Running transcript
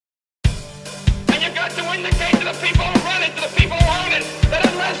got to indicate to the people who run it, to the people who own it, that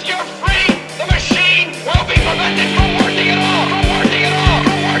unless you're free, the machine will be prevented from working at all, from working at all,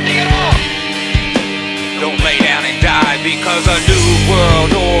 from working at all. Don't lay down and die because a new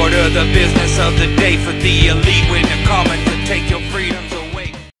world order, the business of the day for the elite when they're coming to take your freedoms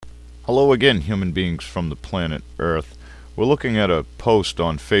away. Hello again, human beings from the planet Earth. We're looking at a post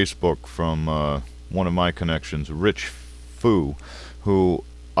on Facebook from one of my connections, Rich Fu, who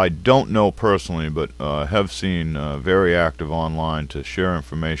I don't know personally, but have seen very active online to share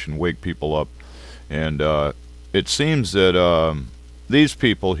information, wake people up. And it seems that these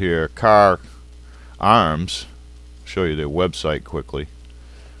people here, Kahr Arms, show you their website quickly,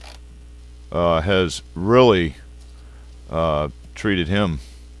 has really treated him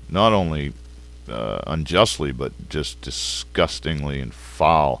not only unjustly, but just disgustingly and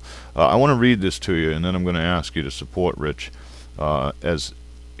foul. I want to read this to you, and then I'm going to ask you to support Rich as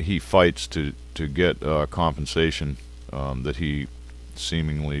he fights to get compensation that he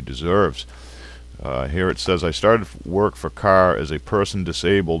seemingly deserves. Here it says, I started work for Kahr as a person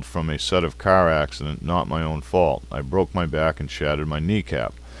disabled from a set of car accident, not my own fault. I broke my back and shattered my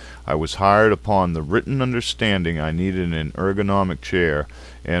kneecap. I was hired upon the written understanding I needed an ergonomic chair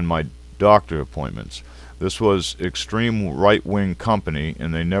and my doctor appointments. This was extreme right-wing company,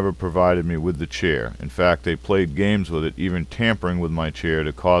 and they never provided me with the chair. In fact, they played games with it, even tampering with my chair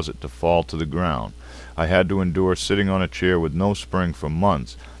to cause it to fall to the ground. I had to endure sitting on a chair with no spring for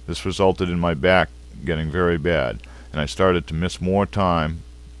months. This resulted in my back getting very bad, and I started to miss more time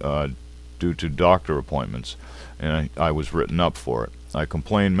due to doctor appointments, and I was written up for it. I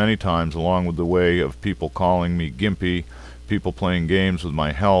complained many times, along with the way of people calling me gimpy, people playing games with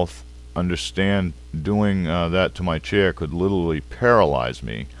my health. Understand doing that to my chair could literally paralyze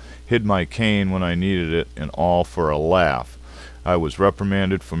me. Hid my cane when I needed it, and all for a laugh. I was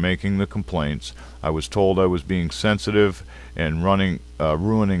reprimanded for making the complaints. I was told I was being sensitive and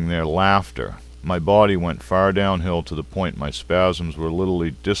ruining their laughter. My body went far downhill to the point my spasms were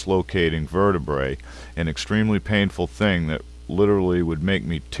literally dislocating vertebrae, an extremely painful thing that literally would make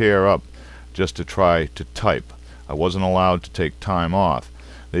me tear up just to try to type. I wasn't allowed to take time off.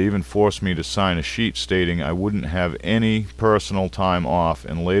 They even forced me to sign a sheet stating I wouldn't have any personal time off,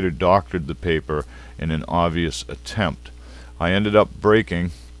 and later doctored the paper in an obvious attempt. I ended up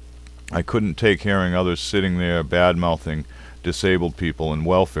breaking. I couldn't take hearing others sitting there bad-mouthing disabled people and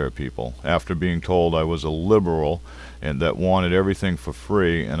welfare people. After being told I was a liberal and that wanted everything for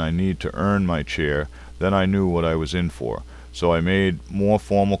free and I need to earn my chair, then I knew what I was in for. So I made more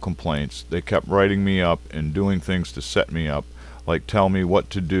formal complaints. They kept writing me up and doing things to set me up, like tell me what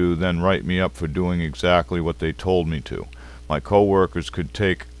to do, then write me up for doing exactly what they told me to. My co-workers could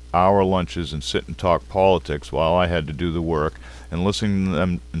take hour lunches and sit and talk politics while I had to do the work, and listening to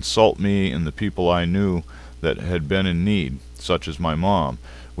them insult me and the people I knew that had been in need, such as my mom.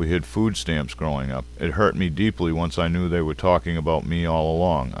 We had food stamps growing up. It hurt me deeply once I knew they were talking about me all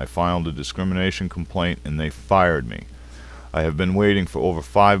along. I filed a discrimination complaint and they fired me. I have been waiting for over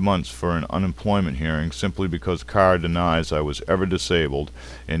 5 months for an unemployment hearing simply because Kahr denies I was ever disabled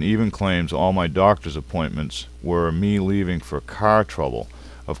and even claims all my doctor's appointments were me leaving for car trouble.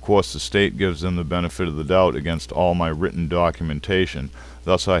 Of course, the state gives them the benefit of the doubt against all my written documentation.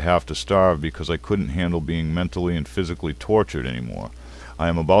 Thus I have to starve because I couldn't handle being mentally and physically tortured anymore. I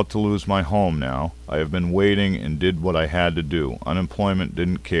am about to lose my home now. I have been waiting and did what I had to do. Unemployment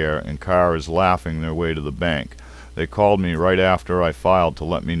didn't care, and Kahr is laughing their way to the bank. They called me right after I filed to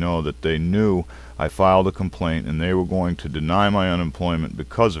let me know that they knew I filed a complaint and they were going to deny my unemployment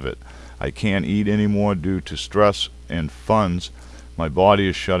because of it. I can't eat anymore due to stress and funds. My body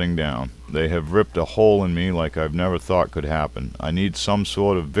is shutting down. They have ripped a hole in me like I've never thought could happen. I need some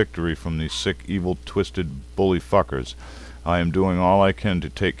sort of victory from these sick, evil, twisted, bully fuckers. I am doing all I can to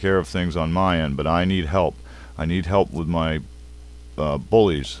take care of things on my end, but I need help. I need help with my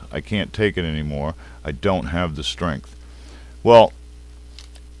bullies. I can't take it anymore. I don't have the strength. Well,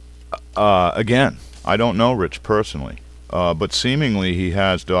 again, I don't know Rich personally, but seemingly he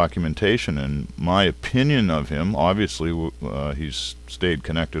has documentation, and my opinion of him, obviously he's stayed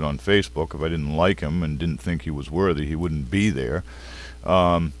connected on Facebook. If I didn't like him and didn't think he was worthy, he wouldn't be there.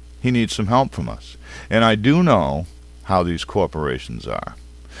 He needs some help from us. And I do know how these corporations are.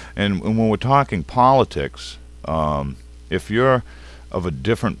 And when we're talking politics, if you're of a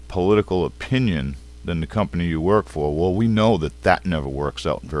different political opinion than the company you work for, well, we know that that never works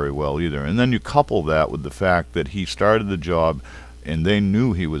out very well either. And then you couple that with the fact that he started the job and they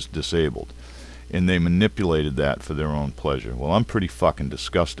knew he was disabled, and they manipulated that for their own pleasure. Well, I'm pretty fucking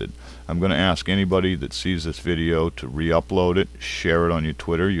disgusted. I'm going to ask anybody that sees this video to re-upload it, share it on your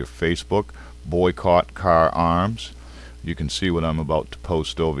Twitter, your Facebook, boycott Kahr Arms. You can see what I'm about to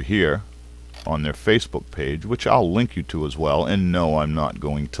post over here on their Facebook page, which I'll link you to as well. And no, I'm not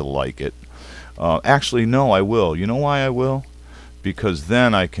going to like it. Actually, no, I will. You know why I will? Because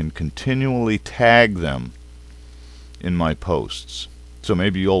then I can continually tag them in my posts. So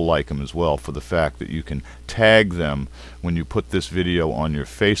maybe you'll like them as well, for the fact that you can tag them when you put this video on your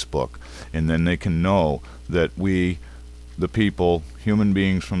Facebook, and then they can know that we, the people, human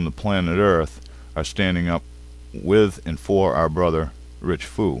beings from the planet Earth, are standing up with and for our brother Rich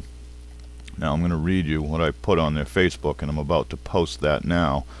Fu. Now I'm going to read you what I put on their Facebook, and I'm about to post that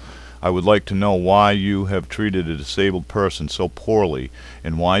now. I would like to know why you have treated a disabled person so poorly,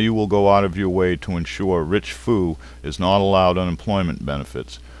 and why you will go out of your way to ensure Rich Fu is not allowed unemployment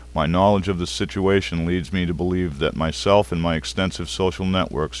benefits. My knowledge of the situation leads me to believe that myself and my extensive social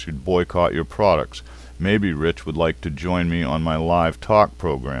networks should boycott your products. Maybe Rich would like to join me on my live talk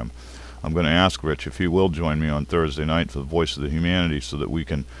program. I'm going to ask Rich if he will join me on Thursday night for the Voice of the Humanity, so that we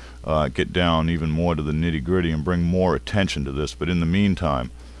can get down even more to the nitty-gritty and bring more attention to this. But in the meantime,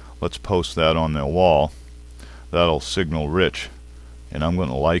 let's post that on their wall. That'll signal Rich, and I'm going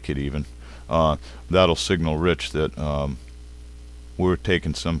to like it even. That'll signal Rich that we're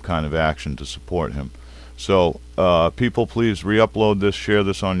taking some kind of action to support him. So people, please re-upload this, share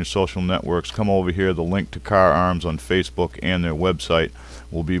this on your social networks. Come over here. The link to Kahr Arms on Facebook and their website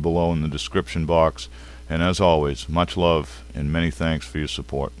will be below in the description box. And as always, much love and many thanks for your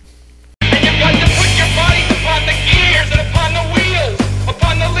support.